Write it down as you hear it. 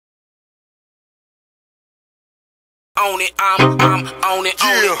on it, I'm on it,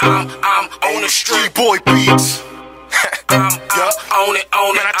 I'm on the street. Boy beats. I'm on it,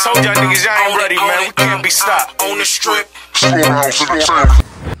 Man, I told y'all niggas y'all ain't ready, man. We can't be stopped. On the strip.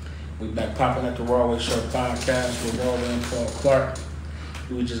 We back popping at the Rawway Show podcast with Rawway and Paul Clark.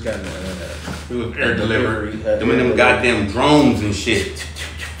 We just got air delivery. Them goddamn drones and shit.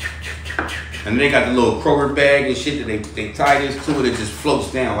 And they got the little Kroger bag and shit that they tie this to it. It just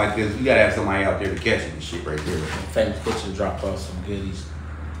floats down like this. You gotta have somebody out there to catch it and shit right there. Famous Kitchen dropped off some goodies.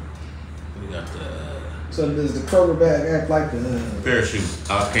 We got the. So does the Kroger bag act like the Parachute.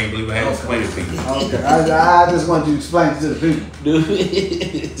 I can't believe I had to explain it to people. Okay, I just want you to explain it to the people.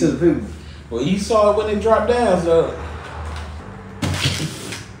 Dude. To the people. Well, you saw it when it dropped down, so.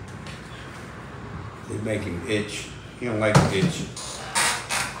 They make him itch. He don't like to itch.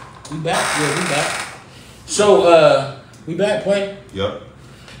 We back. Yeah, we back. So, we back, play? Yup.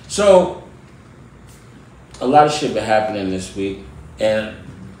 So, a lot of shit been happening this week. And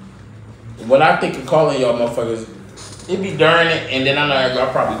what I think of calling y'all motherfuckers, it be during it, and then I know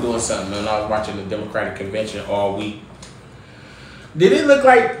y'all probably doing something. And I was watching the Democratic Convention all week. Did it look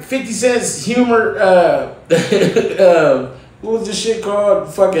like 50 Cent's humor, what was the shit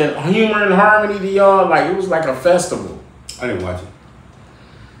called? Fucking Humor and Harmony to y'all? Like, it was like a festival. I didn't watch it.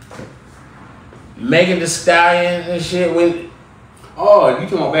 Megan Thee Stallion and shit. Oh, you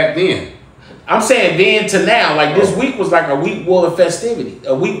talking about back then? I'm saying then to now. Like, this week was like a week full of festivity.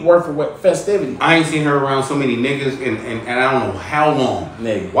 A week worth of festivity. I ain't seen her around so many niggas and I don't know how long.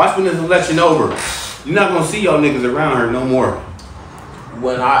 Nigga. Watch when this election over. You're not gonna see y'all niggas around her no more.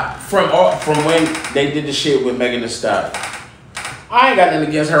 From when they did the shit with Megan Thee Stallion. I ain't got nothing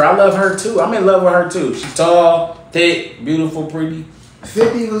against her. I love her too. I'm in love with her too. She's tall, thick, beautiful, pretty.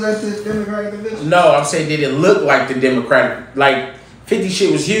 50 was at the Democratic Convention? No, I'm saying did it look like the Democratic, like 50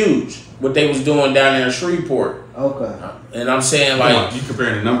 shit was huge, what they was doing down there in Shreveport. Okay. And I'm saying like, you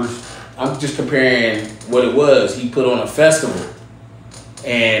comparing the numbers? I'm just comparing what it was. He put on a festival.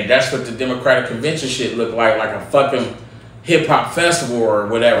 And that's what the Democratic Convention shit looked like a fucking hip hop festival or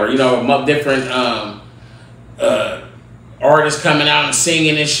whatever. You know, different artists coming out and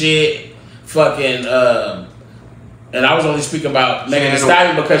singing and shit. Fucking, and I was only speaking about Megan Thee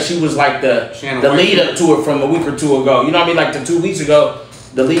Stallion because she was like the lead up to it from a week or two ago. You know what I mean? Like the 2 weeks ago,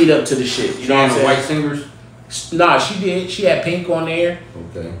 the lead up to the shit. You know what I'm saying? White singers? Nah, she did. She had Pink on there.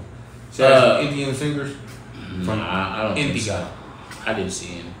 Okay. She had some Indian singers? I don't think so. I didn't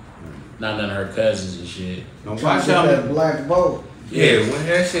see any. Not none of her cousins and shit. No, Watch out that black vote. Yeah, when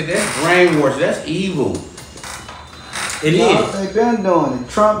that shit, that's brainwash. That's evil. It is. They been doing it.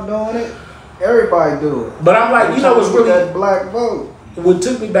 Trump doing it. Everybody do it. But I'm like, you know what's really that black vote. What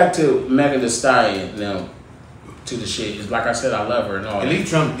took me back to Megan Thee Stallion, to the shit is like I said, I love her and all. At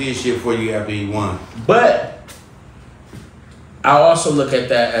least Trump did shit for you after he won. But I also look at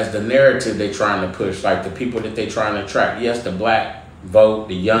that as the narrative they're trying to push, like the people that they're trying to attract. Yes, the black vote,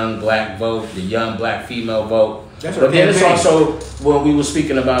 the young black vote, the young black female vote. But then it's also when we were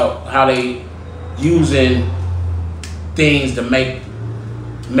speaking about how they using things to make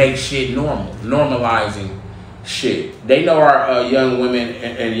shit normal, normalizing shit. They know our young women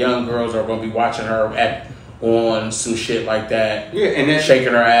and young girls are gonna be watching her on some shit like that. Yeah, and then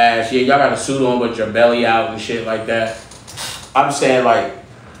shaking her ass. Yeah, y'all got a suit on with your belly out and shit like that. I'm saying like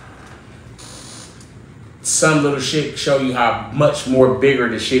some little shit show you how much more bigger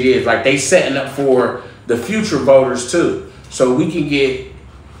the shit is. Like they setting up for the future voters too. So we can get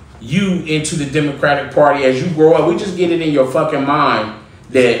you into the Democratic Party as you grow up. We just get it in your fucking mind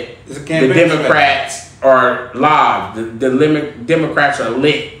that the Democrats are live. The Democrats are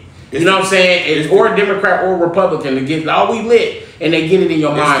lit. You know what I'm saying? Or Democrat or Republican to get we lit, and they get it in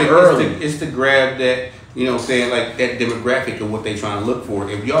your mind early. It's to grab that, you know what I'm saying, like that demographic of what they trying to look for.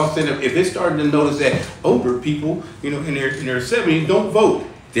 If y'all if it's starting to notice that older people, you know, in their 70s don't vote,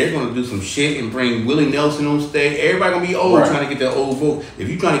 they're gonna do some shit and bring Willie Nelson on stage. Everybody gonna be old trying to get that old vote. If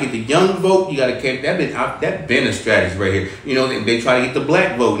you trying to get the young vote, you gotta catch that been a strategy right here. You know, they try to get the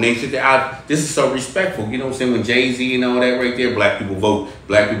black vote and they sit there this is so respectful. You know what I'm saying? When Jay-Z and all that right there, black people vote.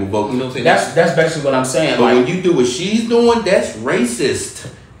 You know what I'm saying? That's basically what I'm saying. But when you do what she's doing, that's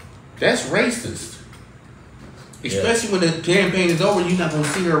racist. That's racist. Especially when the campaign is over, you're not gonna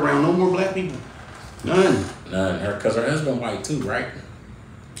see her around no more black people. None. Because her husband white too, right?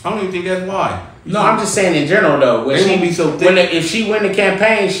 I don't even think that's why. I'm just saying in general though. When they won't be so thick. If she win the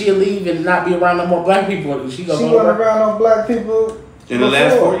campaign, she'll leave and not be around no more black people. She wasn't around no black people in the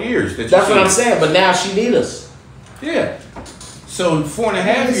last 4 years. That's what I'm saying. But now she need us. Yeah. So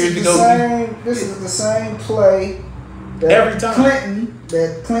 4.5 years ago. This is the same play that every time Clinton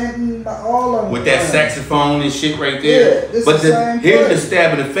that Clinton, all of them. With that playing. saxophone and shit right there. Yeah, it's but the same here's play. the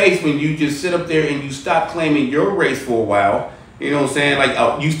stab in the face when you just sit up there and you stop claiming your race for a while. You know what I'm saying?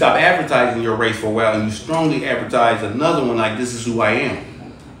 Like you stop advertising your race for a while and you strongly advertise another one like this is who I am.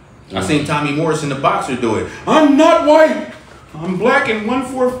 I seen Tommy Morrison, the boxer, do it. I'm not white. I'm black and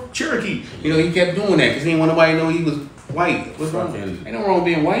 1/4 Cherokee. You know, he kept doing that because he didn't want nobody to know he was white. What's wrong? Ain't no wrong with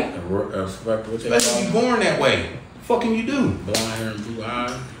being white. Especially you born that way. The fuck can you do? Blonde hair and blue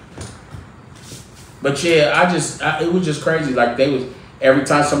eyes. But yeah, it was just crazy. Like they was every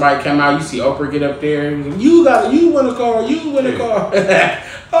time somebody came out, you see Oprah get up there. And you win a car. You win a car.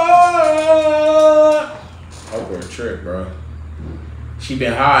 Oprah a trick, bro. She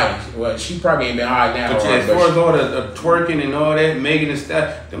been high. Well, she probably ain't been high now. But yeah, as far as all the twerking and all that, Megan and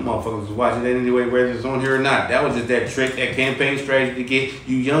stuff, them motherfuckers was watching that anyway, whether it's on here or not. That was just that trick, that campaign strategy to get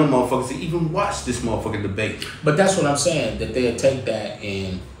you young motherfuckers to even watch this motherfucking debate. But that's what I'm saying, that they'll take that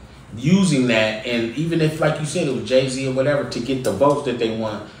and using that, and even if, like you said, it was Jay-Z or whatever, to get the votes that they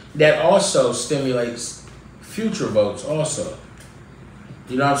want, that also stimulates future votes also.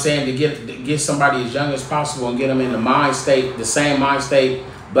 You know what I'm saying? To get somebody as young as possible and get them in the mind state, the same mind state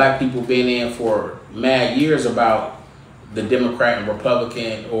black people been in for mad years about the Democrat and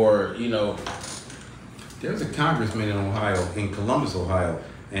Republican, or, you know. There's a congressman in Ohio, in Columbus, Ohio,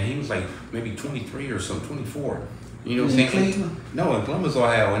 and he was like maybe 23 or something, 24. You know what I'm saying? No, in Columbus,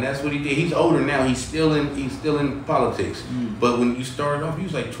 Ohio, and that's what he did. He's older now. He's still in politics. But when you started off, he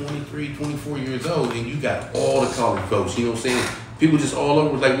was like 23, 24 years old, and you got all the college votes. You know what I'm saying? People just all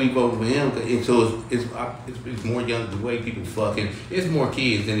over like we voted for him, and so it's more young the way people fucking. It's more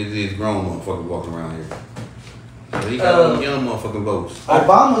kids than it is grown motherfuckers walking around here. So he got all young motherfucking votes.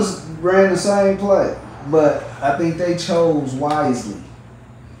 Obama's ran the same play, but I think they chose wisely.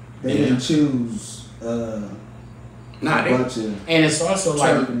 They didn't choose. And it's also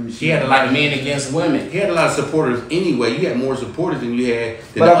like he had a lot of men against women. He had a lot of supporters anyway. You had more supporters than you had.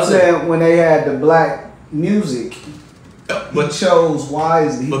 But I'm saying when they had the black music, he chose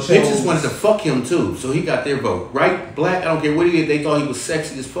wisely. But bitches wanted to fuck him too, so he got their vote. Right? Black, I don't care what he did, they thought he was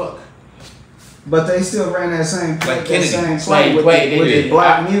sexy as fuck. But they still ran that same play, Like Kennedy. with the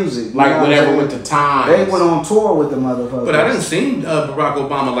black music. Like whatever with the times. They went on tour with the motherfuckers. But I didn't see Barack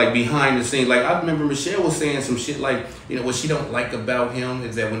Obama like behind the scenes. Like I remember Michelle was saying some shit like, you know, what she don't like about him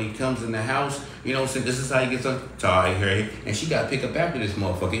is that when he comes in the house, you know, so this is how he gets a tie here, and she got to pick up after this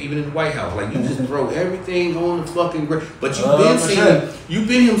motherfucker, even in the White House. Like you just throw everything on the fucking ground. But you've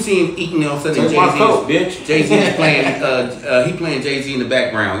been seeing eating all of a sudden Jay-Z's playing he playing Jay-Z in the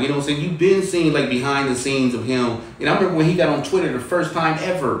background. You know what I'm saying? You've been seeing like behind the scenes of him. And I remember when he got on Twitter the first time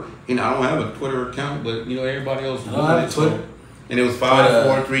ever. You know, I don't have a Twitter account, but you know everybody else was Twitter. And it was 5,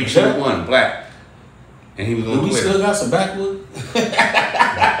 4, 3, 2, 1, black. And he was on Twitter. We still got some backwood.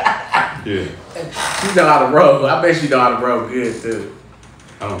 Yeah. She know how to roll. I bet she know how to roll good too.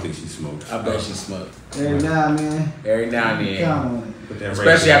 I don't think she smoked. I bet she smoked. Every now and then. Every now and then.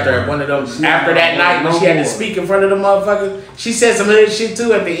 Especially after one of those. After that night when she had to speak in front of the motherfuckers, she said some hood shit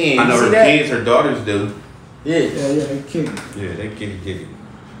too at the end. I know her kids, her daughters do. Yeah, they kick it. Yeah, they kick it.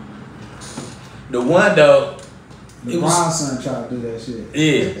 The one though. LeBron's son tried to do that shit.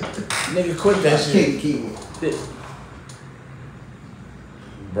 Yeah. Nigga quit that shit. Kick it.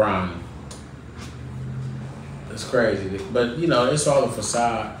 Brown. It's crazy. But, you know, it's all a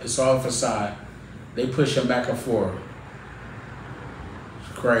facade. It's all a facade. They push him back and forth.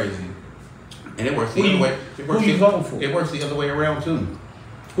 It's crazy. And it works the other way. Who you voting for? It works the other way around, too.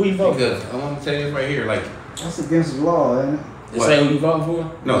 Who you voting for? Because I want to tell you this right here. Like, that's against the law, ain't it? They say who you voting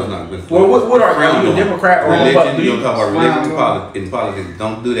for? No, it's not. Well, what are you, a Democrat or religion? You don't talk about religion in politics.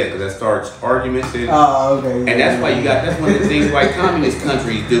 Don't do that because that starts arguments. And that's why you got. That's one of the things why communist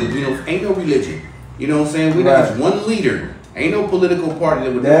countries do. You know, ain't no religion. You know what I'm saying? We got one leader. Ain't no political party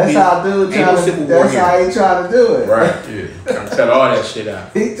that would. That's how dude try to. That's how he try to do it. Right. Yeah. Cut all that shit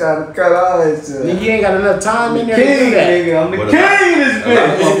out. He try to cut all that shit. Nigga, you ain't got enough time in there to do that. Nigga, I'm the king of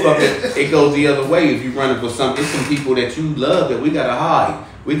this bitch. It goes the other way if you running for something. It's some people that you love that we gotta hide.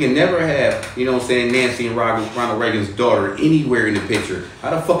 We can never have, you know what I'm saying, Nancy and Ronald Reagan's daughter anywhere in the picture. How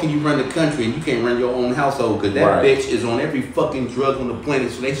the fuck can you run the country and you can't run your own household? Because that bitch is on every fucking drug on the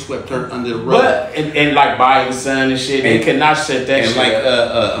planet, so they swept her under the rug. But, and like Biden's son and shit, they cannot shut that shit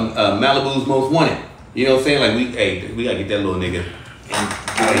up. And like Malibu's Most Wanted. You know what I'm saying? Like, we gotta get that little nigga.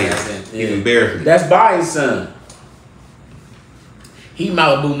 He's embarrassing. That's Biden's son. He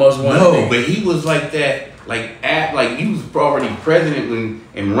Malibu Most Wanted. No, but he was like that. Like he was already president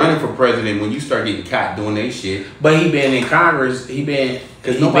and running for president when you start getting caught doing that shit. But he been in Congress. He been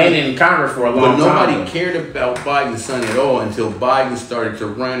Because he's been in Congress for a long time. But nobody cared about Biden's son at all until Biden started to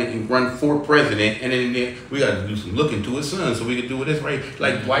run for president, and then we got to do some looking to his son so we can do this right.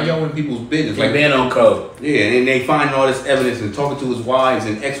 Like, why y'all in people's business? Like, been on code. Yeah, and then they find all this evidence and talking to his wives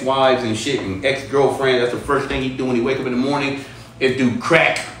and ex-wives and shit and ex-girlfriends. That's the first thing he do when he wake up in the morning is do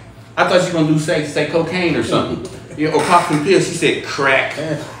crack. I thought she was gonna do say cocaine or something. Yeah, or pop some pills. She said crack.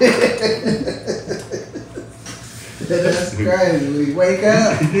 That's crazy. We wake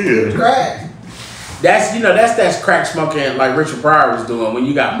up, crack. That's crack smoking like Richard Pryor was doing when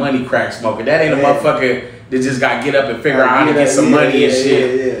you got money crack smoking. That ain't a motherfucker that just got to get up and figure out how to get some money and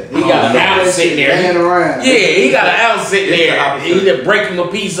shit. He got an ounce sitting there. He got an ounce sitting there. He just breaking a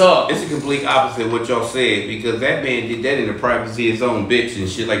piece off. It's a complete opposite of what y'all said because that man did that in the privacy of his own bitch and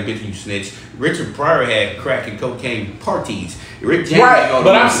shit like bitch you snitch. Richard Pryor had crack and cocaine parties. Rick James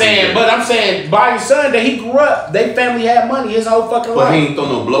but I'm saying Biden's son that he grew up, they family had money his whole fucking life. But he ain't throw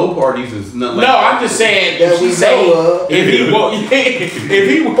no blow parties and nothing like that. No, I'm just saying if he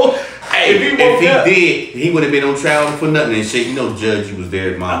did, he would have been on trial for nothing and shit. You know, Judge, you was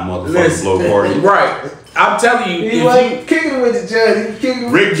there at my motherfucking blow party. Right. I'm telling you, he wasn't kicking it with the judge. He was kicking it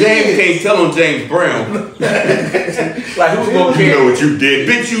with Rick James can't tell on James Brown. Like, who's gonna care? You know what you did,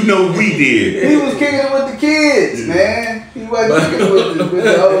 bitch. You know we did. He was kicking it with the kids, man. He wasn't kicking it with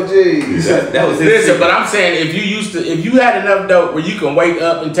the OGs. That was his Listen, but I'm saying if you had enough dope where you can wake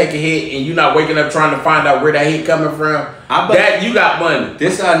up and take a hit and you're not waking up trying to find out where that hit coming from, that you got money.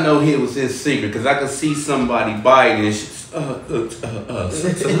 This I know it was his secret because I could see somebody buy it and son.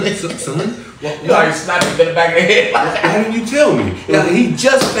 You already slapped him in the back of the head. Why didn't you tell me? He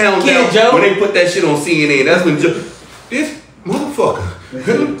just found out Joe. when they put that shit on CNN. That's when this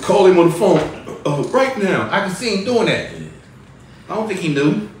motherfucker call him on the phone right now. I can see him doing that. I don't think he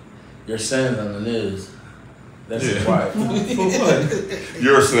knew. Your son's on the news. That's his wife. For what?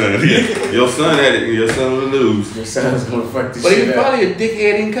 Your son. Yeah. Your son had it. Your son on the news. Your son's gonna fuck this but shit he was up. probably a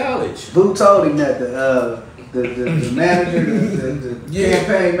dickhead in college. Who told him that the manager, the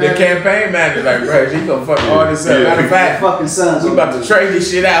campaign manager? The campaign manager, like, bro, he gonna fuck all this up. Matter of fact, fucking sons. we about to trade this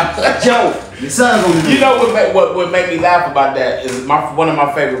shit out. Joe, your son's on the news. You know what made me laugh about that is one of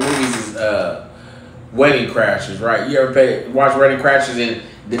my favorite movies is Wedding Crashers, right? You ever watch Wedding Crashers and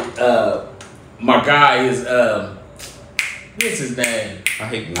my guy is what's his name?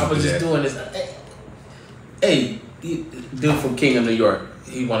 I was just doing this. Hey, dude from King of New York.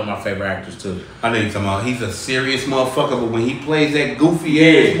 He's one of my favorite actors too. I know you're talking about. He's a serious motherfucker, but when he plays that goofy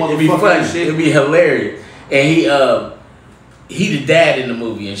ass motherfucker, it'd be funny. Shit, It'd be hilarious. And he the dad in the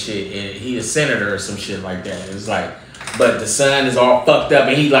movie and shit, and he a senator or some shit like that. It's like, but the son is all fucked up,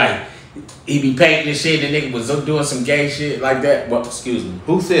 and he be painting and shit, and the nigga was doing some gay shit like that. Well, excuse me.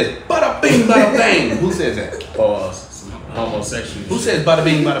 Who says bada bing bada bang? Who says that? Pause. Some homosexual. Who says bada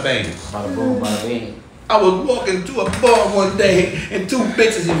bing bada bang? Bada boom, bada bing. I was walking to a bar one day and two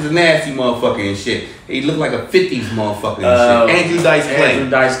bitches. He was a nasty motherfucker and shit. He looked like a 50s motherfucker and shit. Andrew Dice Clay. Andrew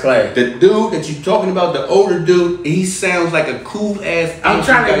Dice Clay. The dude that you talking about, the older dude, he sounds like a cool ass. I'm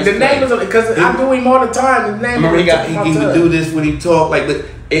trying to. The name is because I do him all the time. The name. Remember he would do this when he talked like, but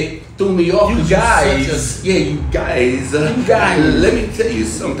it threw me off. You guys, you guys. Let me tell you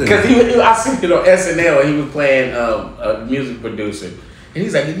something. Because I seen it on SNL. He was playing a music producer, and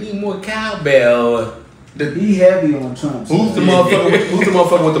he's like, "You need more cowbell." Be heavy on Trump. Who's the motherfucker? Who's the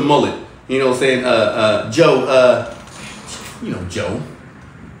motherfucker with the mullet? You know what I'm saying? Joe. You know Joe.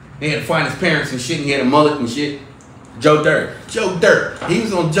 He had to find his parents and shit. And he had a mullet and shit. Joe Dirt. Joe Dirt. He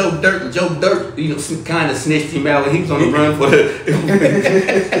was on Joe Dirt, and Joe Dirt, kind of snitched him out. He was on the run for the.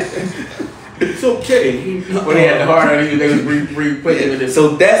 It's okay. When he had the heart, they was re-putting him in this.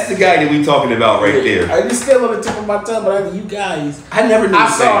 So that's the guy that we talking about right there. It's still on the tip of my tongue, but you guys. I never knew.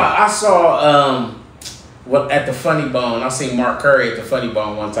 I saw. At the Funny Bone, I seen Mark Curry at the Funny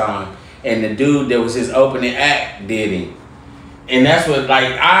Bone one time, and the dude that was his opening act did it, and that's what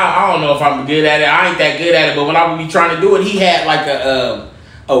I don't know if I'm good at it. I ain't that good at it, but when I would be trying to do it, he had like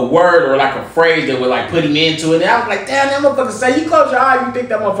a word or like a phrase that would like put him into it. And I was like, damn, that motherfucker say you close your eye, you think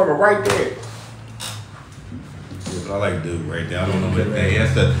that motherfucker right there. I like dude right there. I don't know what hey,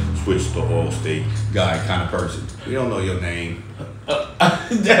 that's the switch to Allstate guy kind of person. We don't know your name. That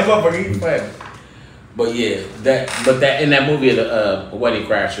motherfucker, he's funny. But yeah, that in that movie of the Wedding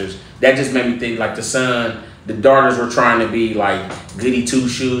Crashers, that just made me think like the daughters were trying to be like goody two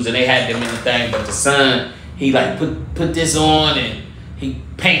shoes and they had them in the thing, but the son, he like put this on and he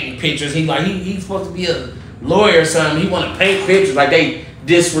painting pictures. He's supposed to be a lawyer or something. He want to paint pictures. Like they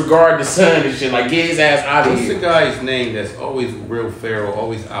disregard the son and shit. Like, get his ass out of What's the here. guy's name that's always real feral,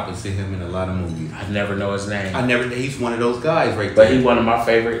 always opposite him in a lot of movies? I never know his name. He's one of those guys right But there. he one of my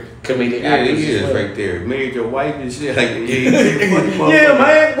favorite comedic Yeah, actors. he as is well. right there. Married your wife and shit. Like, Yeah,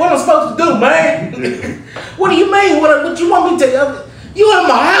 man. What I'm supposed to do, man? What do you mean? What you want me to tell you? You in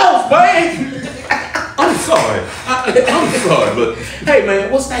my house, man. I'm sorry. I'm sorry, but Hey,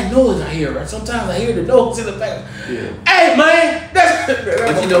 man, what's that noise I hear? Right? Sometimes I hear the noise in the back. yeah. Hey, man.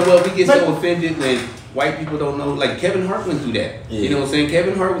 But you know what? We get so offended when white people don't know. Like Kevin Hart went through that. Yeah. You know what I'm saying?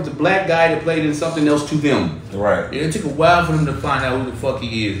 Kevin Hart was the black guy that played in something else to them. Right. And it took a while for them to find out who the fuck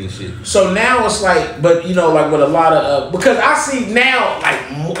he is and shit. So now it's like, but you know, like with a lot of because I see now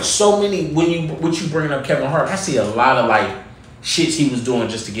like so many when you bring up Kevin Hart, I see a lot of like shits he was doing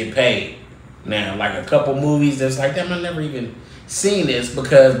just to get paid. Now, like a couple movies that's like that, I never even seen this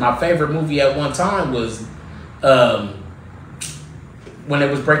because my favorite movie at one time was when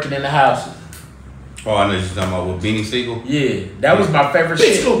it was breaking in the house. Oh, I know you're talking about with Beanie Siegel. Yeah, that was my favorite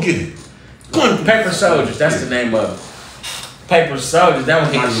Bitch, shit. go get it. Paper Soldiers, that's the name of it. Paper Soldiers, that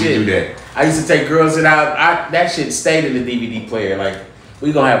was How my did we shit. do that? I used to take girls and that shit stayed in the DVD player. Like,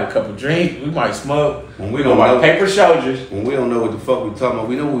 we gonna have a couple drinks, we might smoke. When we We don't gonna watch know- Paper Soldiers. When we don't know what the fuck we talking about,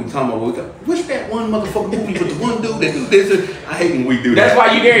 we know what we talking about. We go, what's that one motherfucking movie with the one dude that do this? I hate when we do That's that.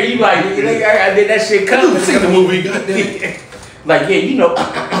 why you there. You like, I did that shit I coming. didn't see the movie, goddamn. Like, yeah, you know,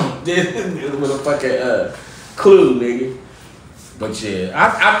 with a fucking clue, nigga. But yeah,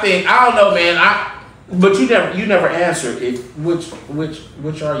 I think I don't know, man. But you never answered it.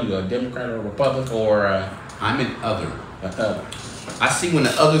 Which are you, a Democrat or a Republican or I'm an other. I see when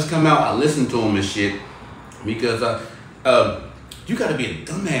the others come out, I listen to them and shit because you gotta be a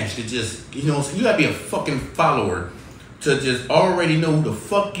dumbass to just, you know, you gotta be a fucking follower to just already know who the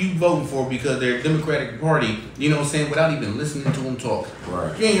fuck you voting for because they're a Democratic Party, you know what I'm saying, without even listening to them talk.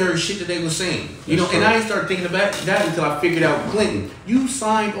 Right. You ain't heard shit that they were saying. You That's know, and true. I ain't started thinking about that until I figured out Clinton. You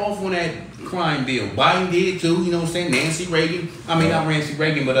signed off on that crime bill. Biden did it too, you know what I'm saying? Nancy Reagan. I mean, not Nancy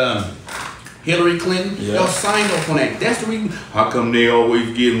Reagan, but Hillary Clinton, Yeah. y'all signed off on that. That's the reason. How come they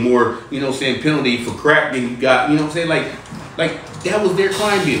always get more, you know what I'm saying, penalty for crack than you got, you know what I'm saying? Like that was their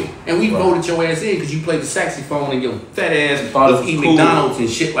crime bill. And we Right. voted your ass in because you played the saxophone and your fat ass Thought it was was eating cool. McDonald's and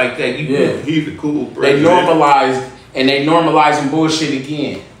shit like that. He's a cool they president. normalizing bullshit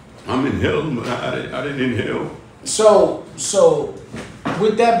again. I'm in hell, but I didn't in hell. So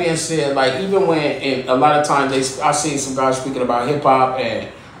with that being said, like even when and a lot of times I seen some guys speaking about hip hop and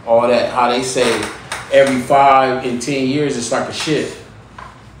all that, how they say every 5 and 10 years it's like a shift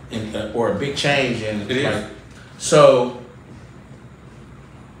or a big change and It is. like, so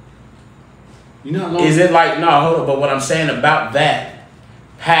You know how long? is it like no hold on, but what I'm saying about that,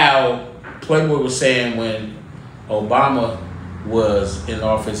 how Playboy was saying when Obama was in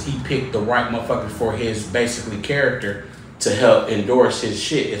office, he picked the right motherfucker for his basically character to help endorse his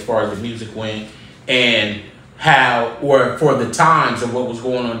shit as far as the music went, and how, or for the times of what was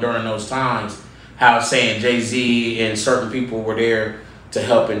going on during those times, how saying Jay-Z and certain people were there to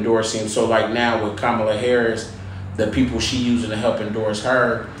help endorse him. So like now with Kamala Harris, the people she using to help endorse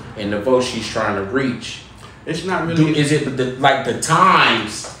her and the vote she's trying to reach, It's not really. is it the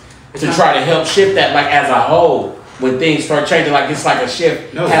times It's to not- try to help shift that like as a whole when things start changing, like it's like a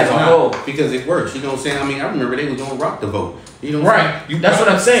shift No, as it's a not, whole. because it works. You know what I'm saying? I mean, I remember they was gonna rock the vote. You know what Right. I'm saying? That's what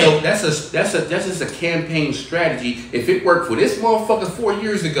I'm saying. So that's just a campaign strategy. If it worked for this motherfucker 4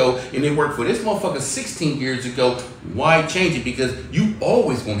 years ago and it worked for this motherfucker 16 years ago, why change it? Because you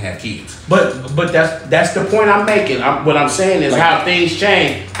always gonna have kids. But that's the point I'm making. What I'm saying is Like- how things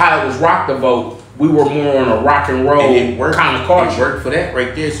change. How it was rock the vote. We were more on a rock and roll And it worked, kind of it culture. worked for that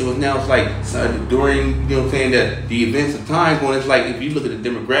right there. So now it's like during, you know what I'm saying, the events of times when it's like, if you look at the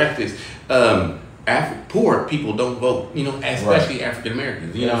demographics, poor people don't vote, you know, especially African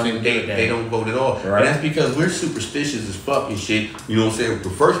Americans. You know what I'm saying? They don't vote at all. Right. And that's because we're superstitious as fuck and shit. You know what I'm saying? The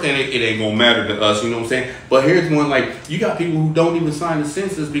first thing, it ain't gonna matter to us, you know what I'm saying? But here's one, like, you got people who don't even sign the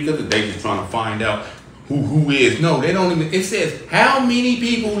census because they just trying to find out who is. No, they don't even. It says how many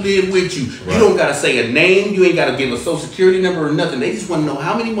people live with you. Right. You don't gotta say a name. You ain't gotta give a social security number or nothing. They just want to know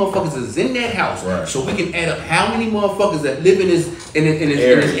how many motherfuckers is in that house, Right. so we can add up how many motherfuckers that live in this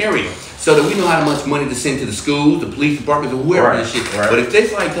area, so that we know how much money to send to the schools, the police departments, or whoever Right. and shit. Right. But if they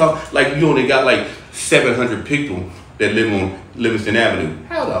like you only got like 700 people that live on Livingston Avenue,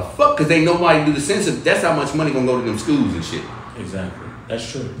 how the fuck? Because ain't nobody do the census. That's how much money gonna go to them schools and shit. Exactly. That's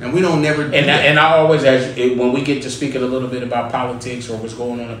true. And we don't never. Do And that. and I always, when we get to speaking a little bit about politics or what's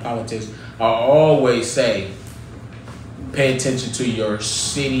going on in politics, I always say, pay attention to your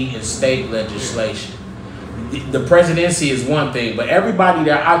city and state legislation. the presidency is one thing, but everybody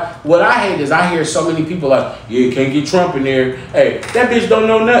what I hate is I hear so many people like, yeah, you can't get Trump in there. Hey, that bitch don't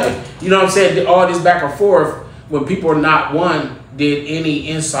know nothing. You know what I'm saying? All this back and forth when people are not, one, did any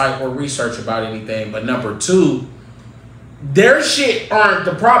insight or research about anything, but number two, their shit aren't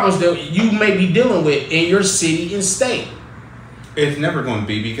the problems that you may be dealing with in your city and state. It's never going to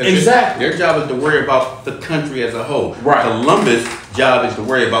be because exactly their job is to worry about the country as a whole. Right. Columbus' job is to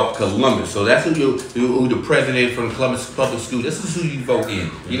worry about Columbus. So that's who the president from Columbus Public School. This is who you vote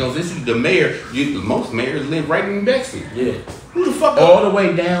in. You know, this is the mayor. Most mayors live right in Bexley. Yeah. Who the fuck? All the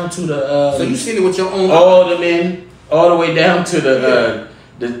way down to the. So you seen it with your own. All the men, all the way down to the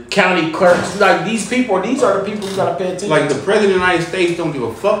county clerks. Like these people, these are the people you gotta pay attention. Like the president of the United States don't give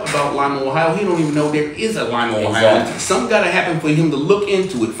a fuck about Lima, Ohio. He don't even know there is a Lima, Ohio. Something gotta happen for him to look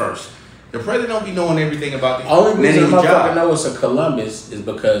into it first. The president don't be knowing everything about the only reason the motherfucker know it's a Columbus is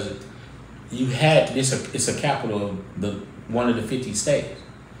because you had this. It's a capital of one of the 50 states.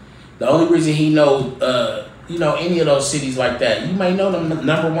 The only reason he knows, you know, any of those cities like that, you may know them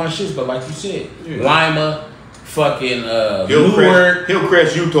number one shits, but like you said, Lima. Fucking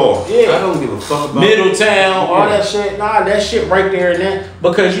Hillcrest, Utah. Yeah, I don't give a fuck about Middletown, all that shit. Nah, that shit right there and that.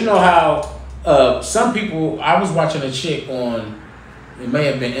 Because you know how some people. I was watching a chick on. It may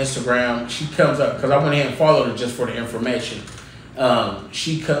have been Instagram. She comes up because I went ahead and followed her just for the information.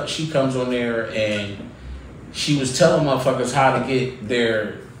 She comes on there and she was telling motherfuckers how to get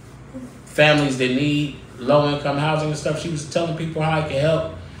their families that need low income housing and stuff. She was telling people how it can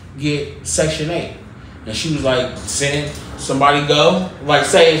help get Section 8. And she was like, saying somebody go, like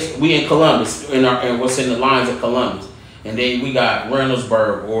say we in Columbus, and what's in the lines of Columbus. And then we got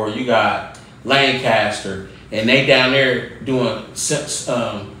Reynoldsburg or you got Lancaster, and they down there doing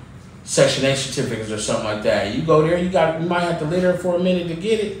Section 8 certificates or something like that. You go there, you might have to live there for a minute to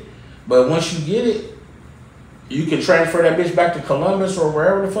get it. But once you get it, you can transfer that bitch back to Columbus or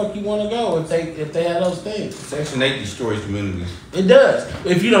wherever the fuck you want to go if they have those things. Section 8 destroys communities. It does.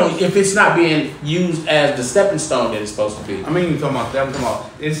 If it's not being used as the stepping stone that it's supposed to be. I mean, you're talking about that. I'm talking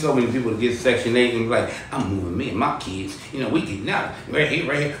about there's so many people that get Section 8 and be like, I'm moving me and my kids. You know, we get out right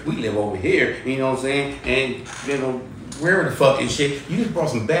here. We live over here. You know what I'm saying? And you know, wherever the fuck and shit, you just brought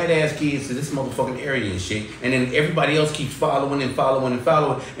some badass kids to this motherfucking area and shit, and then everybody else keeps following, and now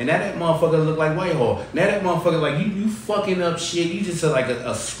that motherfucker look like Whitehall. Now that motherfucker like you fucking up shit. You just like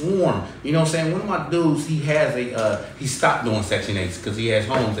a swarm. You know what I'm saying? One of my dudes, he has he stopped doing Section 8s because he has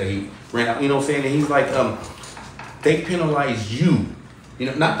homes that he ran out. You know what I'm saying? And he's like, they penalize you. You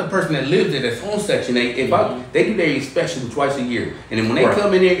know, not the person that lives there that's on Section 8. They do their inspection twice a year. And then when they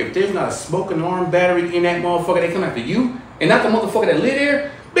come in there, if there's not a smoking alarm battery in that motherfucker, they come after you. And not the motherfucker that live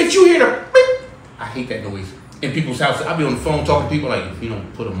there. Bitch, you hear the beep. I hate that noise. In people's houses, I be on the phone talking to people like, if you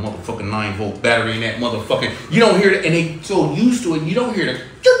don't put a motherfucking 9-volt battery in that motherfucker, you don't hear it. And they so used to it, you don't hear the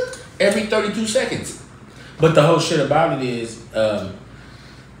every 32 seconds. But the whole shit about it is,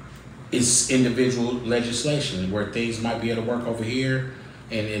 it's individual legislation where things might be able to work over here.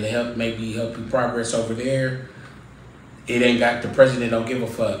 And it'll help you progress over there. It ain't got the president don't give a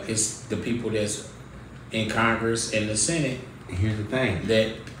fuck. It's the people that's in Congress and the Senate. And here's the thing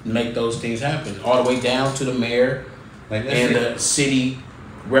that make those things happen, all the way down to the mayor and the city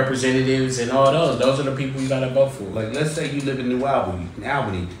representatives and all those. Those are the people you gotta vote for. Like, let's say you live in New Albany,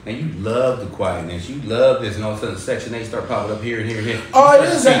 and you love the quietness, you love this, and all of a sudden Section 8 start popping up here and here and here. Oh, it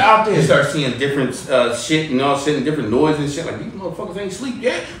is out there. You start seeing different shit and all of a sudden different noise and shit. Like, these motherfuckers ain't sleep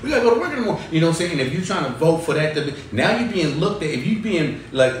yet. We gotta go to work in the morning. You know what I'm saying? And if you're trying to vote for that, now you're being looked at. If you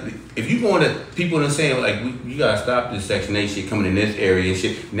going to people and saying like, you gotta stop this Section 8 shit coming in this area and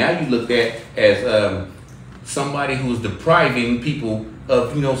shit. Now you looked at as somebody who's depriving people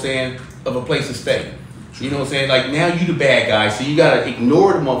of, you know what I'm saying, of a place to stay. You know what I'm saying? Like, now you the bad guy, so you gotta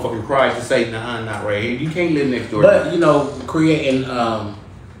ignore the motherfucking cries to say, nah, not right here. You can't live next door. But, you know, creating and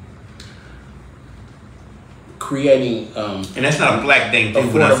that's not a black thing too.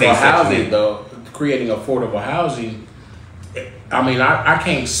 Affordable housing, though. Creating affordable housing. I mean, I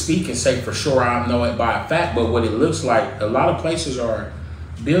can't speak and say for sure I know it by a fact, but what it looks like, a lot of places are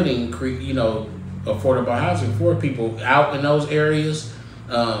building, you know, affordable housing for people out in those areas.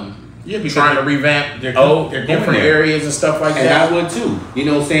 Trying to revamp their different areas and stuff like that. And I would too. You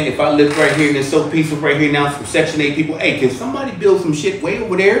know what I'm saying? If I lived right here and it's so peaceful right here now, some Section 8 people, hey, can somebody build some shit way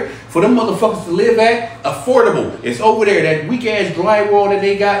over there for them motherfuckers to live at? Affordable. It's over there. That weak ass drywall that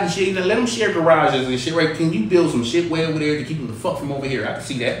they got and shit. You know, let them share garages and shit, right? Can you build some shit way over there to keep them the fuck from over here? I can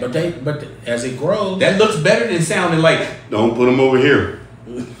see that. But as it grows, that looks better than sounding like, don't put them over here.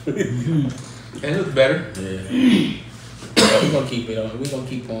 It looks better. Yeah. We're gonna keep it on. We're gonna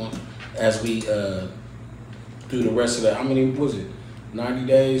keep on as we through the rest of the, how many was it? 90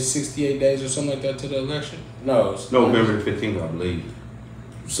 days, 68 days or something like that to the election? No. November the 15th, I believe.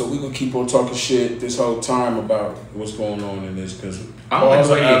 So we gonna keep on talking shit this whole time about what's going on in this because I'm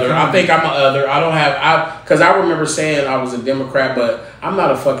like, I think I'm an other. I don't have because I remember saying I was a Democrat, but I'm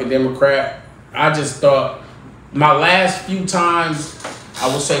not a fucking Democrat. I just thought my last few times,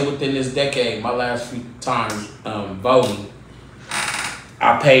 I would say within this decade, my last few times voting,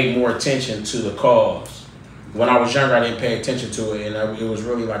 I paid more attention to the cause. When I was younger, I didn't pay attention to it, and it was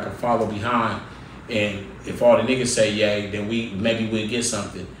really like a follow behind. And if all the niggas say yay, then maybe we'll get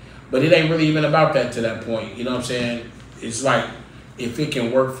something. But it ain't really even about that to that point. You know what I'm saying? It's like if it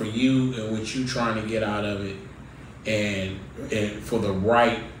can work for you and what you trying to get out of it, and for the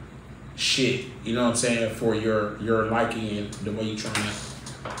right shit, you know what I'm saying, for your liking and the way you trying to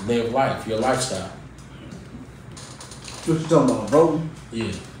live life, your lifestyle. What you talking about, voting?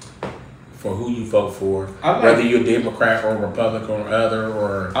 Yeah. For who you vote for, like, whether you're Democrat or Republican or other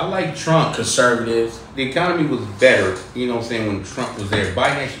or I like Trump. conservatives. The economy was better, you know what I'm saying, when Trump was there.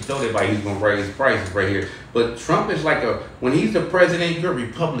 Biden actually told everybody he's going to raise prices right here. But Trump is like when he's the president, you're a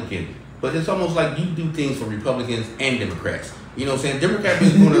Republican. But it's almost like you do things for Republicans and Democrats. You know what I'm saying? Democrats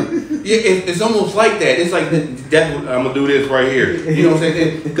is going to, it's almost like that. It's like, that's what, I'm going to do this right here. You know what I'm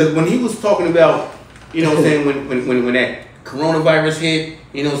saying? Because when he was talking about, you know what I'm saying, when that coronavirus hit,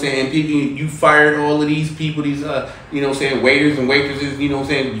 you know what I'm saying, and people, you fired all of these people, these, you know what I'm saying, waiters and waitresses, you know what I'm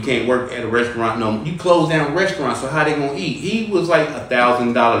saying, you can't work at a restaurant no more. You close down restaurants, so how they gonna eat? He was like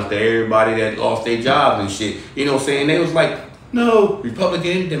 $1,000 to everybody that lost their jobs and shit. You know what I'm saying? They was like, no,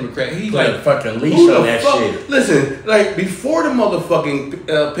 Republican and Democrat. He's Put like, a fucking leash who on the that fuck? shit. Listen, like before the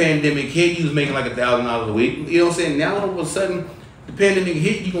motherfucking pandemic hit, you was making like $1,000 a week. You know what I'm saying? Now all of a sudden, the pandemic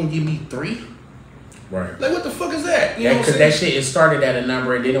hit, you gonna give me $3? Right. Like what the fuck is that? You Yeah, know what I'm because saying? that shit, it started at a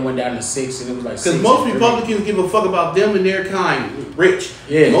number and then it went down to 6 and it was like 6. Because most Republicans give a fuck about them and their kind, rich.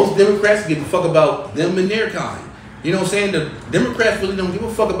 Yeah. Most Democrats give a fuck about them and their kind. You know what I'm saying? The Democrats really don't give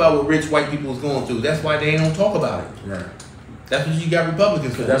a fuck about what rich white people is going through. That's why they don't talk about it. Right. That's what you got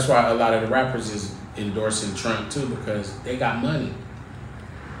Republicans for. That's why a lot of the rappers is endorsing Trump too, because they got money.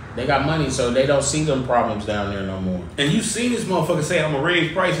 They got money, so they don't see them problems down there no more. And you seen this motherfucker say, I'm gonna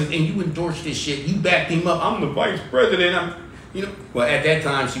raise prices, and you endorsed this shit. You backed him up. I'm the vice president. Well, at that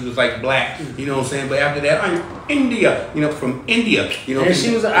time, she was like black, you know what I'm saying? But after that, I'm India, from India, you know. And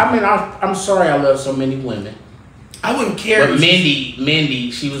she was, I'm sorry I love so many women. I wouldn't care. But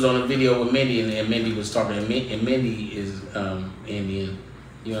Mindy, she was on a video with Mindy, and Mindy was talking, and Mindy is Indian,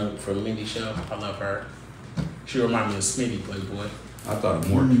 from Mindy show. I love her. She reminds me of Smitty Playboy. I thought of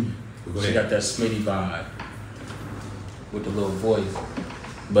more. She got that Smitty vibe with the little voice.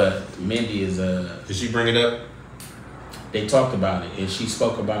 But Mindy is Did she bring it up? They talked about it, and she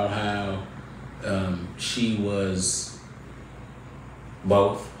spoke about how she was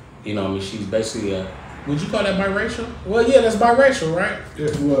both. She's basically would you call that biracial? Well, yeah, that's biracial, right? Yeah.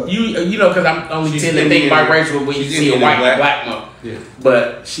 Because I'm only tend to think biracial when you see a white and black mom. Yeah.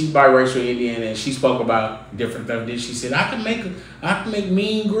 But she's biracial Indian, and she spoke about different stuff. Then she said, I can make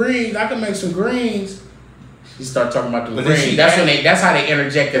mean greens. I can make some greens. She started talking about the greens. That's how they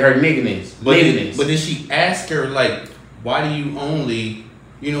interjected her nigginess. But did she ask her, like, why do you only,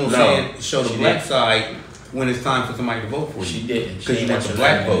 show the black side when it's time for somebody to vote for you? She didn't. Because you want the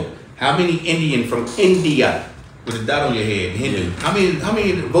black vote. How many Indian from India with a dot on your head? Hindu. Yeah. How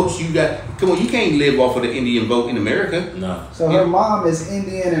many votes you got? Come on, you can't live off of the Indian vote in America. No. So her mom is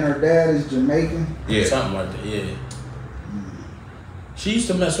Indian and her dad is Jamaican? Yeah. Something like that, yeah. She used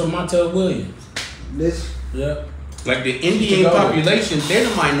to mess with Montel Williams. Yeah. Like the Indian population, they're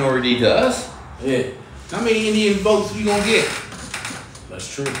the minority to us. Yeah. How many Indian votes you gonna get?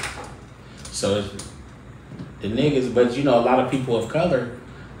 That's true. So the niggas, but a lot of people of color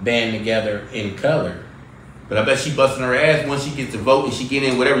band together in color. But I bet she busting her ass once she gets to vote and she get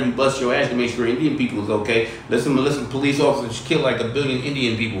in whatever you bust your ass to make sure Indian people is okay. Listen, police officers kill like 1 billion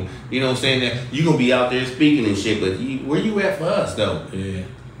Indian people. You know what I'm saying? That you gonna be out there speaking and shit, but where you at for us though? Yeah.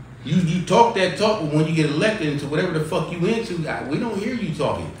 You talk that talk, but when you get elected into whatever the fuck you into, we don't hear you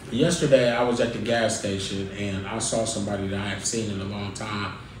talking. Yesterday I was at the gas station and I saw somebody that I haven't seen in a long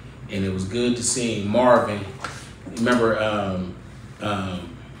time, and it was good to see Marvin. Remember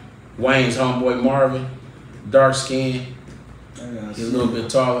Wayne's homeboy Marvin, dark skin, he's a little bit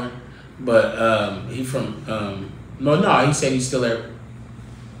taller, but he from he said he's still at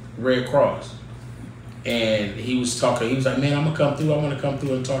Red Cross, and he was talking. He was like, "Man, I'm gonna come through. I want to come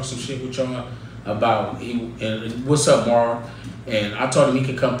through and talk some shit with y'all about what's up, Marv." And I told him he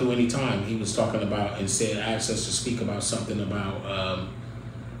could come through anytime. He was talking about and asked us to speak about something about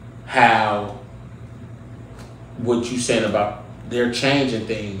how what you saying about they're changing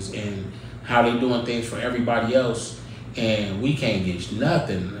things and how they doing things for everybody else, and we can't get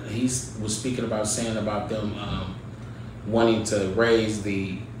nothing. He was speaking about saying about them wanting to raise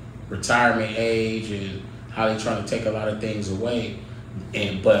the retirement age and how they trying to take a lot of things away,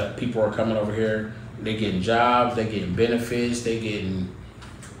 but people are coming over here. They getting jobs, they getting benefits, they getting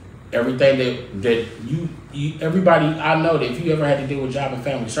everything that you everybody. I know that if you ever had to deal with Job and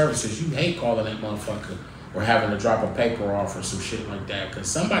Family Services, you hate calling that motherfucker or having to drop a paper off or some shit like that because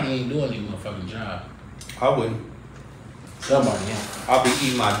somebody ain't doing their motherfucking job. I wouldn't. Somebody ain't. I'll be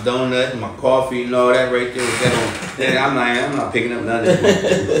eating my donut and my coffee and all that right there. With that on, then I'm not picking up none of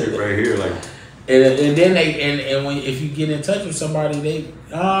this shit right here. Like, and then and when if you get in touch with somebody, they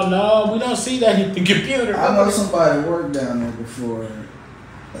no, we don't see that in the computer. I know somebody worked down there before.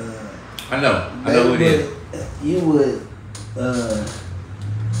 I know who it is. You would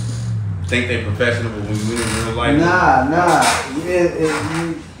think they professional, but when you in real life, nah.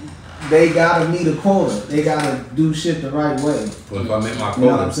 They gotta meet a quota. They gotta do shit the right way. But if I met my You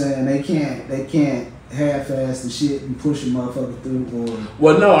know what I'm quota, saying? They can't half-ass the shit and push a motherfucker through. Or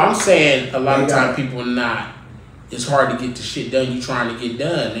well, no, I'm saying a lot of times people not. It's hard to get the shit done you trying to get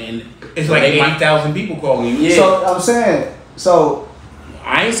done, and it's like 80,000 people calling you. Yeah. So I'm saying,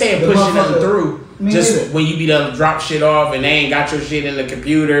 I ain't saying the pushing nothing motherfucker- through. Just neither. when you be done drop shit off and they ain't got your shit in the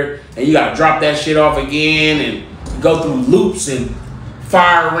computer and you gotta drop that shit off again and go through loops and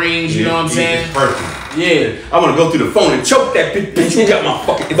fire rings, you know what I'm saying? It's perfect. Yeah. I want to go through the phone and choke that bitch. You got my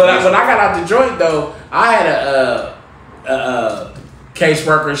fucking. But when I got out the joint though, I had a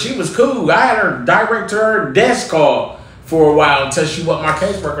caseworker. She was cool. I had her direct to her desk call for a while until she wasn't my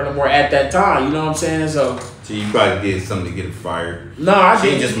caseworker no more at that time. You know what I'm saying? So you probably did something to get her fired. no, I She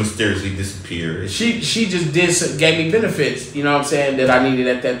didn't. just mysteriously disappeared. She just gave me benefits, you know what I'm saying, that I needed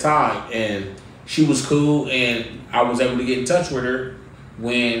at that time. And she was cool and I was able to get in touch with her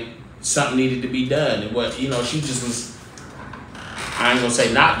when something needed to be done. And what, you know, she just was, I ain't gonna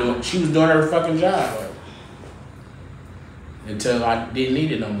say not doing, she was doing her fucking job. Until I didn't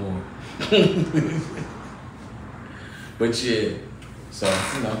need it no more. But yeah. So,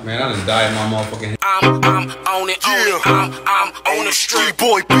 you know. Man, I just died in my motherfucking. I'm on it, I'm on the street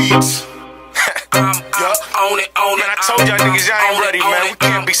boy beats. I'm on it, Man, I told y'all niggas y'all ain't ready, man. We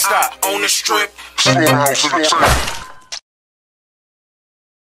can't be stopped. on the strip. Storehouse Entertainment.